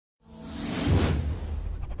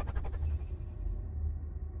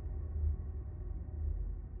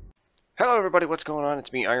Hello everybody, what's going on?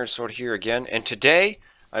 It's me, Iron Sword, here again, and today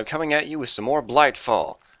I'm coming at you with some more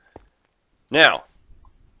Blightfall. Now,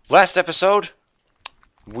 last episode,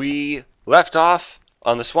 we left off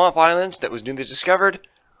on the swamp island that was newly discovered.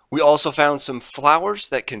 We also found some flowers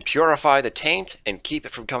that can purify the taint and keep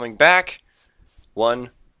it from coming back.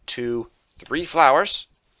 1, 2, 3 flowers.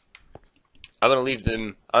 I'm going to leave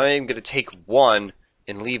them, I'm going to take one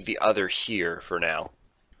and leave the other here for now.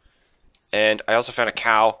 And I also found a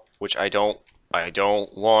cow, which I don't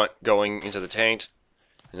want going into the taint.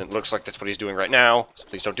 And it looks like that's what he's doing right now. So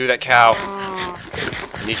please don't do that, cow.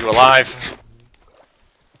 I need you alive.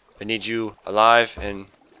 I need you alive and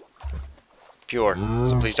pure.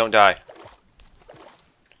 So please don't die.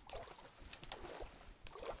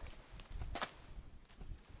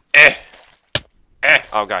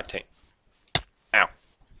 Oh god, taint. Ow.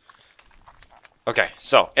 Okay,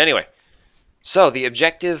 so anyway. So the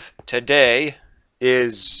objective today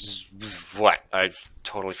is what? I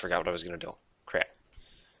totally forgot what I was gonna do. Crap.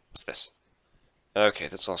 What's this? Okay,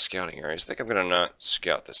 that's all scouting areas. I think I'm gonna not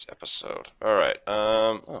scout this episode. Alright,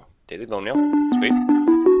 oh, daily bone meal. Sweet.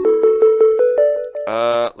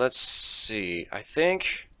 Let's see. I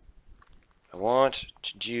think I want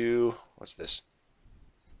to do, what's this?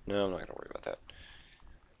 No, I'm not gonna worry about that.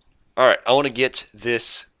 Alright, I want to get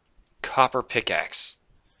this copper pickaxe.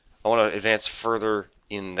 I want to advance further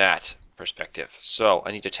in that perspective. So,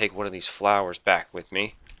 I need to take one of these flowers back with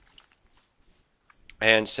me.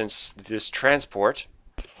 And since this transport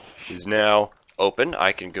is now open,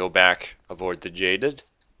 I can go back aboard the Jaded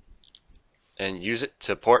and use it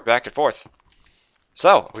to port back and forth.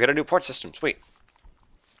 So, we got a new port system. Sweet.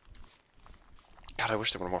 God, I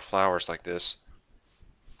wish there were more flowers like this.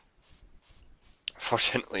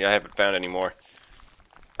 Fortunately, I haven't found any more.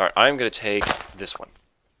 Alright, I'm going to take this one.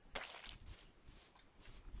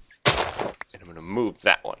 And I'm going to move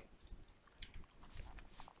that one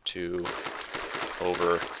to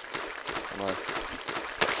over, come on,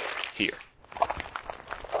 here.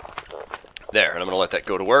 There, and I'm going to let that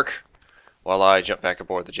go to work while I jump back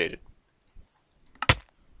aboard the Jaded.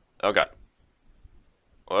 Oh god.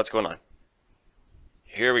 Well, what's going on?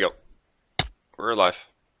 Here we go. We're alive.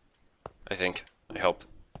 I think. I hope.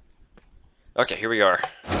 Okay, here we are.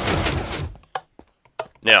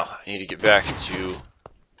 Now, I need to get back to...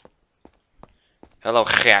 Hello,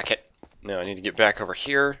 Jacket. Now, I need to get back over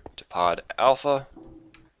here to Pod Alpha.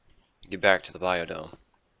 Get back to the biodome.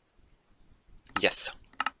 Yes.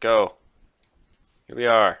 Go. Here we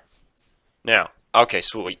are. Now, okay,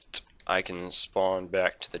 sweet. I can spawn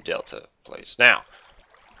back to the Delta place. Now,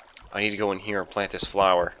 I need to go in here and plant this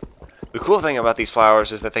flower. The cool thing about these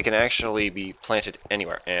flowers is that they can actually be planted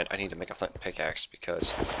anywhere. And I need to make a flint pickaxe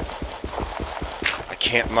because I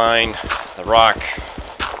can't mine the rock.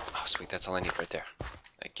 Oh, sweet, that's all I need right there.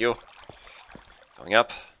 Thank you. Going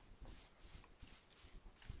up.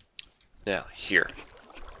 Now, here.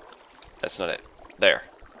 That's not it. There.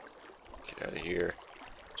 Get out of here.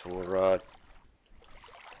 Tool rod.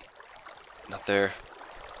 Not there.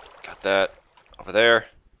 Got that. Over there.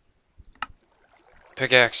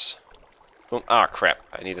 Pickaxe. Boom. Ah, crap.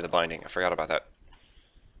 I needed the binding. I forgot about that.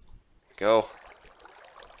 Go.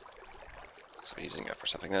 So I'm using it for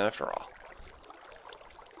something then after all.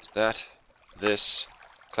 Is that. This.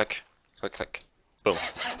 Click. Click, click. Boom.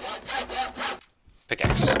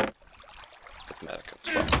 Pickaxe. Put the medic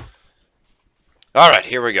as well. Alright,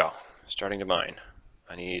 here we go. Starting to mine.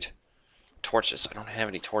 I need torches. I don't have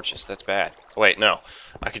any torches. That's bad. Oh, wait, no.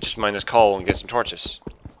 I could just mine this coal and get some torches.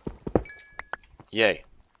 Yay.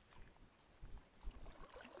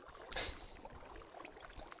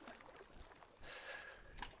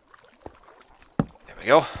 There we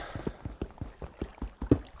go.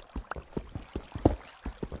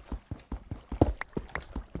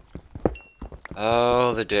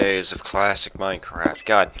 Oh, the days of classic Minecraft.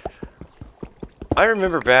 God. I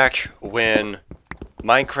remember back when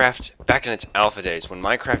Minecraft, back in its alpha days, when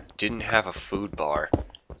Minecraft didn't have a food bar,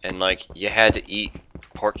 and, like, you had to eat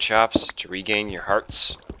pork chops to regain your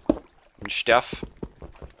hearts and stuff.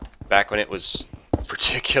 Back when it was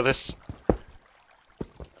ridiculous.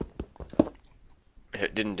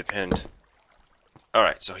 It didn't depend.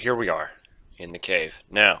 Alright, so here we are, in the cave.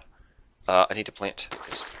 Now, I need to plant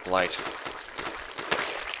this blight.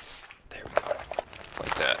 There we go.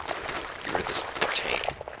 Plant that. Get rid of this taint.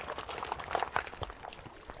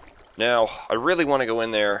 Now, I really want to go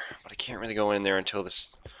in there, but I can't really go in there until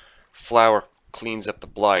this flower cleans up the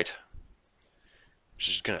blight. Which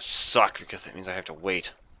is gonna suck, because that means I have to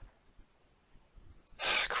wait.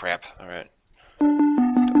 Crap. Alright.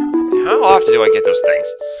 How often do I get those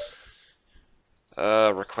things?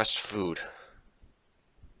 Request food.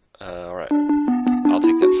 Alright. I'll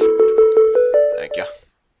take that food. Thank you.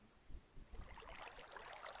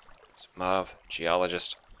 Mob,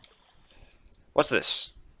 geologist. What's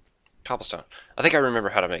this? Cobblestone. I think I remember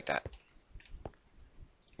how to make that.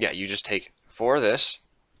 Yeah, you just take 4 of this,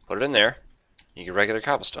 put it in there, you get regular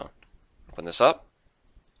cobblestone. Open this up,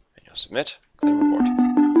 and you'll submit, claim reward.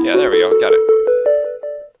 Yeah, there we go, got it.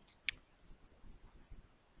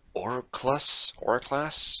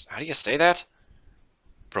 Oriclus? How do you say that?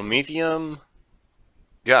 Promethium?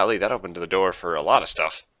 Golly, that opened the door for a lot of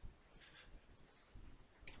stuff.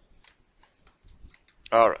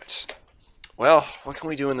 Alright. Well, what can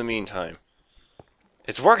we do in the meantime?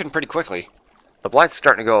 It's working pretty quickly. The blight's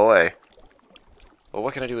starting to go away. Well,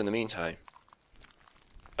 what can I do in the meantime?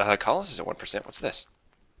 Collins is at 1%. What's this?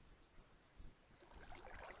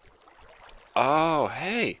 Oh,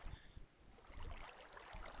 hey!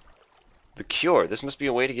 The cure. This must be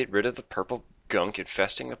a way to get rid of the purple gunk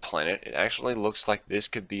infesting the planet. It actually looks like this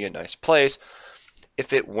could be a nice place.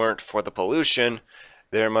 If it weren't for the pollution,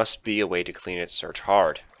 there must be a way to clean it. Search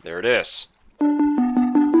hard. There it is.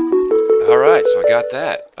 Alright, so I got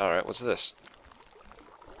that. Alright, what's this?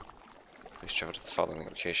 Please travel to the following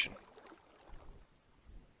location.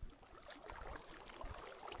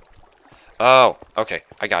 Oh, okay.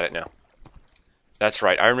 I got it now. That's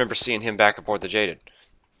right. I remember seeing him back aboard the Jaded.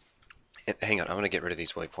 Hang on, I'm going to get rid of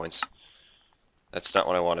these waypoints. That's not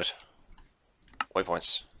what I wanted.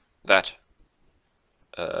 Waypoints. That.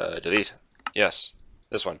 Delete. Yes.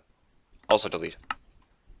 This one. Also delete.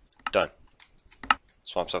 Done.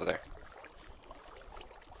 Swamp's over there.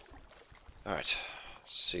 Alright.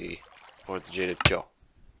 Let's see. Aboard the Jaded. Go.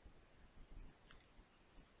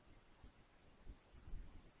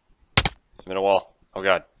 I'm in a wall. Oh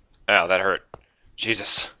god. Ow, that hurt.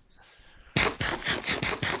 Jesus. God,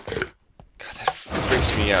 that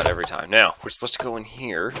freaks me out every time. Now, we're supposed to go in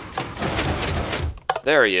here.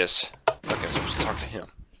 There he is. Okay, I'm supposed to talk to him.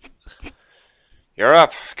 You're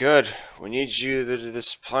up. Good. We need you to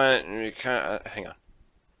this planet, and we kind of... hang on.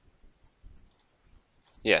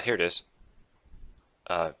 Yeah, here it is.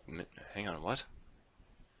 Hang on, what?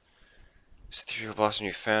 This ethereal blossom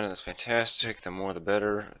you found, and that's fantastic. The more the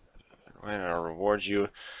better. And I'll reward you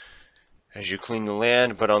as you clean the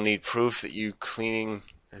land, but I'll need proof that you cleaning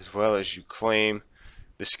as well as you claim.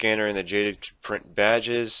 The scanner and the Jaded print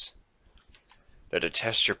badges that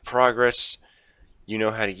attest your progress. You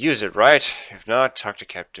know how to use it, right? If not, talk to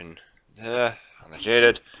Captain on the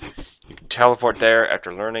Jaded. You can teleport there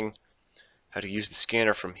after learning how to use the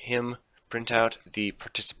scanner from him. Print out the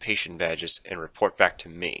participation badges and report back to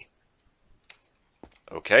me.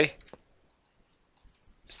 Okay.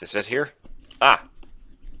 Is this it here? Ah!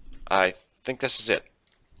 I think this is it.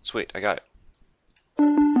 Sweet, I got it.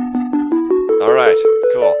 Alright,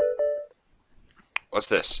 cool. What's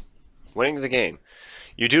this? Winning the game.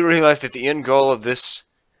 You do realize that the end goal of this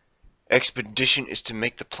expedition is to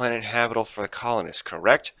make the planet habitable for the colonists,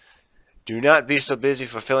 correct? Do not be so busy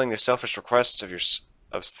fulfilling the selfish requests of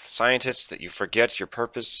the scientists that you forget your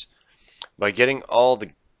purpose. By getting all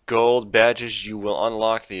the gold badges, you will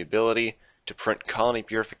unlock the ability to print colony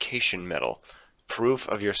purification metal. Proof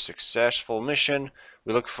of your successful mission.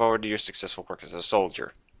 We look forward to your successful work as a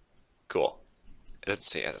soldier. Cool. It doesn't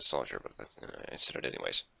say as a soldier, but I said it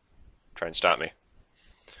anyways. Try and stop me.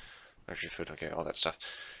 Luxury food, okay, all that stuff.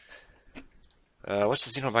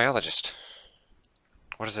 What's the xenobiologist?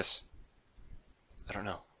 What is this? I don't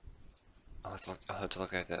know. I'll have to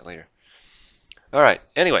look at that later. Alright,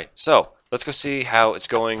 anyway, so let's go see how it's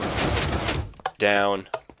going down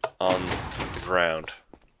on the ground.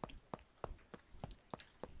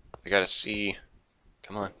 I gotta see.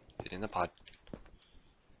 Come on, get in the pod.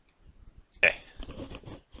 Eh.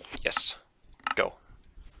 Yes. Go.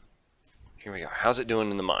 Here we are. How's it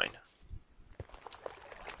doing in the mine?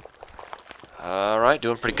 Alright,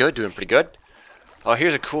 doing pretty good, doing pretty good. Oh,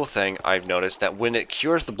 here's a cool thing I've noticed, that when it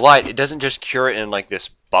cures the blight, it doesn't just cure it in like this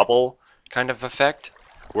bubble kind of effect,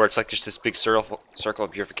 where it's like just this big circle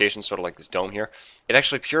of purification, sort of like this dome here. It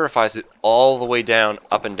actually purifies it all the way down,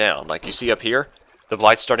 up and down. Like you see up here, the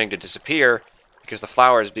blight's starting to disappear because the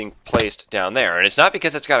flower is being placed down there. And it's not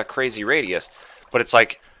because it's got a crazy radius, but it's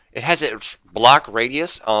like it has its block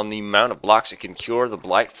radius on the amount of blocks it can cure the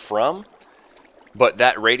blight from. But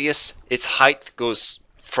that radius, its height goes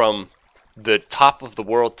from the top of the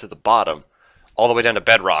world to the bottom, all the way down to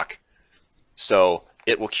bedrock. So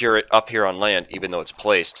it will cure it up here on land, even though it's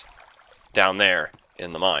placed down there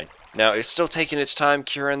in the mine. Now, it's still taking its time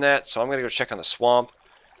curing that, so I'm going to go check on the swamp,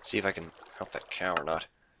 see if I can help that cow or not.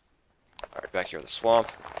 Alright, back here with the swamp.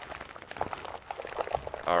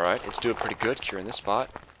 Alright, it's doing pretty good curing this spot.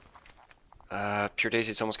 Pure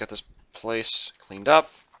Daisy's almost got this place cleaned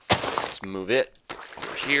up. Let's move it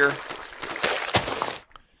over here.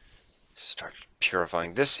 Start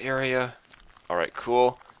purifying this area. Alright,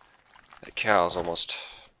 cool. That cow's almost...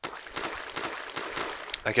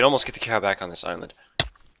 I can almost get the cow back on this island.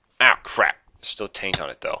 Ow, crap. There's still taint on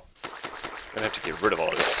it, though. I'm gonna have to get rid of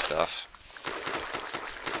all this stuff.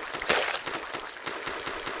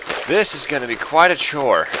 This is gonna be quite a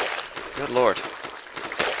chore. Good lord.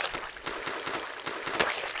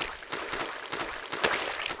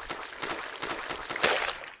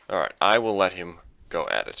 Alright, I will let him go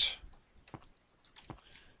at it.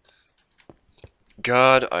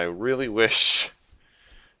 God, I really wish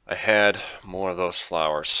I had more of those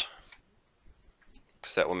flowers.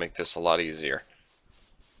 Because that will make this a lot easier.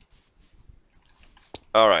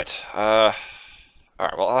 Alright, alright,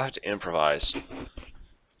 well, I'll have to improvise.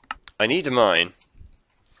 I need to mine.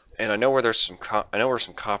 And I know where there's some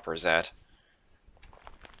some copper is at.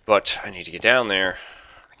 But I need to get down there.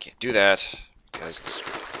 I can't do that because this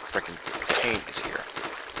freaking taint is here.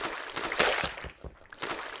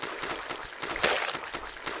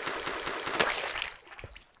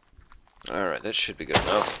 Alright, that should be good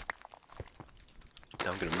enough.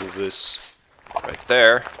 Now I'm going to move this right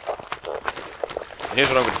there. And here's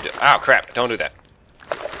what I'm going to do. Ow, crap, don't do that.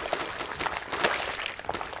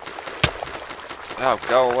 Oh,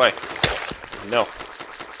 go away. No.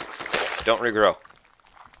 Don't regrow.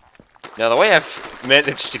 Now, the way I've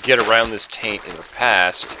managed to get around this taint in the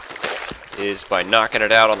past is by knocking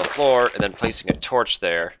it out on the floor and then placing a torch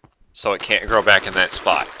there so it can't grow back in that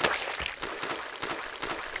spot.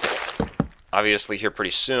 Obviously, here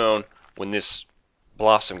pretty soon, when this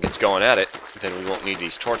blossom gets going at it, then we won't need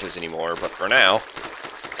these torches anymore. But for now,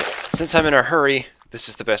 since I'm in a hurry, this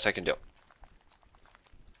is the best I can do.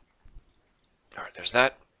 Alright, there's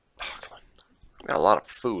that. Oh, come on. I've got a lot of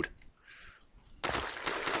food.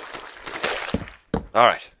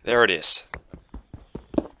 Alright, there it is.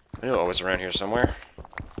 I knew it was around here somewhere.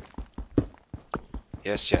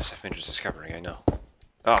 Yes, yes, I've made a discovery, I know.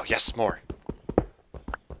 Oh, yes, more.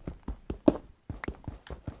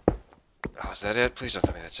 Oh, is that it? Please don't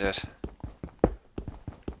tell me that's it.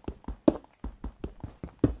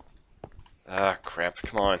 Ah, crap.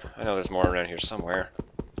 Come on. I know there's more around here somewhere.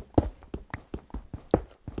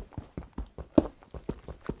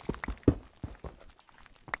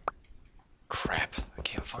 Crap. I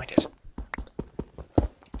can't find it.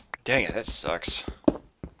 Dang it, that sucks.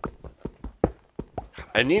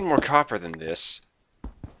 I need more copper than this,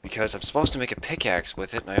 because I'm supposed to make a pickaxe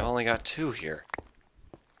with it, and I only got 2 here.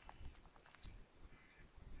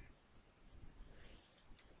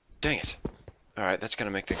 Dang it. Alright, that's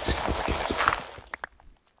gonna make things complicated.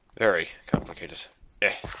 Very complicated.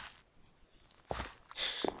 Eh.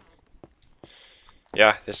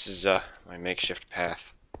 Yeah, this is my makeshift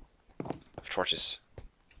path of torches.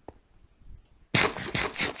 I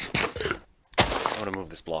want to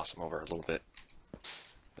move this blossom over a little bit.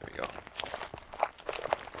 There we go.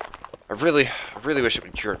 I really wish it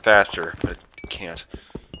would cure it faster, but it can't.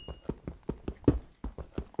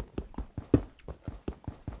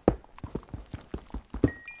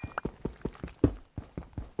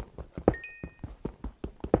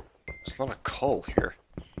 There's a lot of coal here.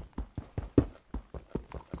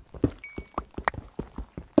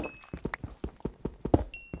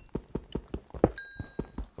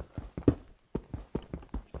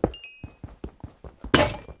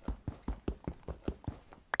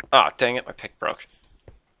 Ah, oh, dang it, my pick broke.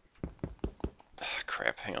 Oh,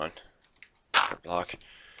 crap, hang on. Block.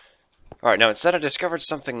 Alright, now instead I discovered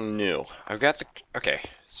something new. I've got the... Okay,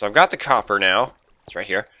 so I've got the copper now. It's right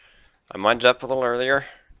here. I mined it up a little earlier.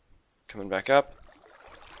 Coming back up.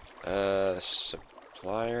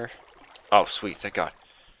 Supplier. Oh, sweet, thank God.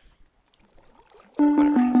 Whatever,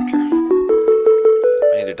 I don't care.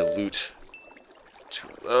 I needed to loot 2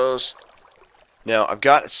 of those. Now, I've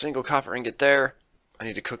got a single copper ingot there. I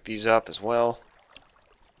need to cook these up as well.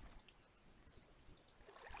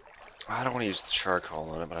 I don't want to use the charcoal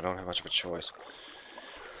on it, but I don't have much of a choice.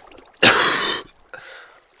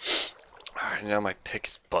 Alright, now my pick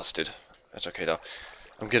is busted. That's okay, though.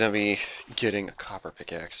 I'm going to be getting a copper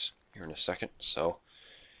pickaxe here in a second, so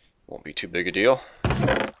won't be too big a deal.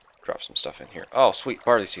 Drop some stuff in here. Oh, sweet,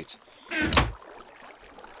 barley seeds.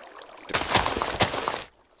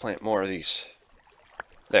 Plant more of these.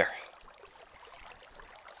 There.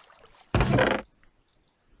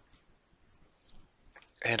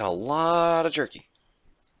 And a lot of jerky.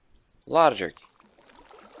 A lot of jerky.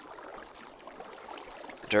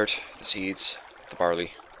 The dirt, the seeds, the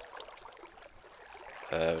barley.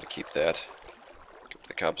 To keep that. Keep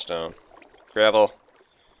the cobblestone. Gravel.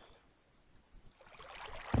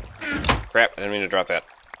 Crap, I didn't mean to drop that.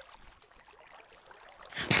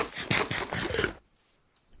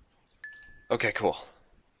 Okay, cool.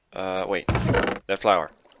 Wait. That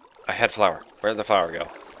flour. I had flour. Where did the flour go?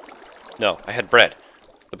 No, I had bread.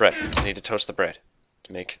 The bread. I need to toast the bread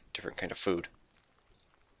to make different kind of food.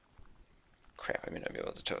 Crap, I may not be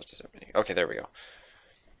able to toast it. Okay, there we go.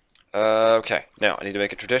 Okay, now I need to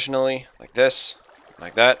make it traditionally, like this,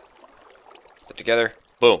 like that. Put it together.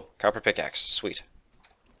 Boom. Copper pickaxe. Sweet.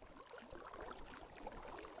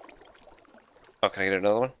 Oh, can I get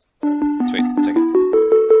another one? Sweet, I'll take it.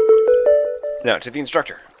 Now, to the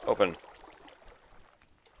instructor. Open.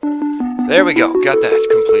 There we go. Got that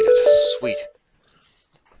completed. Sweet.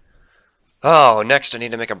 Oh, next I need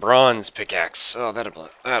to make a bronze pickaxe. Oh, that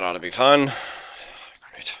ought to be fun.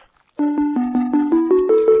 Great. Take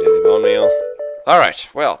my daily bone meal. Alright,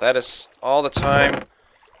 well, that is all the time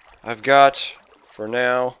I've got for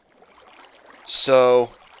now. So,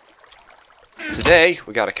 today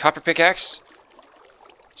we got a copper pickaxe.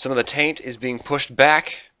 Some of the taint is being pushed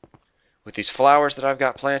back with these flowers that I've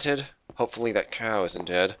got planted. Hopefully that cow isn't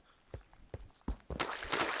dead.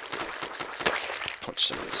 Punch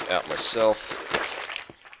some of this out myself.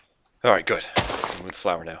 Alright, good. Move the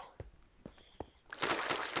flower now.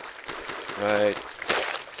 Right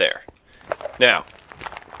there. Now,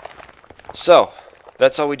 so,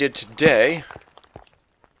 that's all we did today.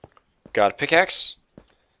 Got a pickaxe.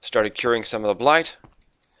 Started curing some of the blight.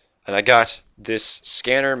 And I got this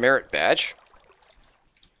scanner merit badge.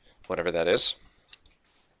 Whatever that is.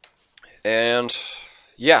 And,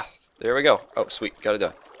 yeah, there we go. Oh, sweet, got it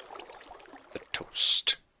done. The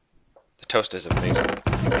toast. The toast is amazing.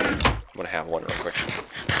 I'm gonna have one real quick.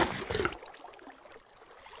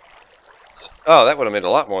 Oh, that would have made a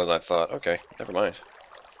lot more than I thought. Okay, never mind.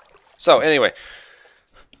 So, anyway,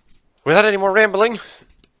 without any more rambling,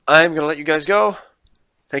 I'm gonna let you guys go.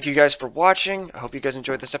 Thank you guys for watching. I hope you guys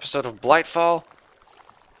enjoyed this episode of Blightfall.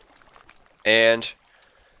 And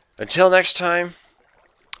until next time,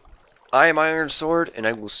 I am Iron Sword, and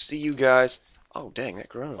I will see you guys... Oh, dang, that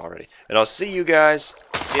grew already. And I'll see you guys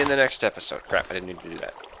in the next episode. Crap, I didn't need to do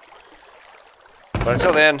that. But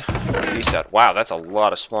until then, peace out. Wow, that's a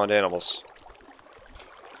lot of spawned animals.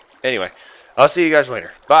 Anyway, I'll see you guys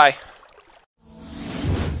later. Bye.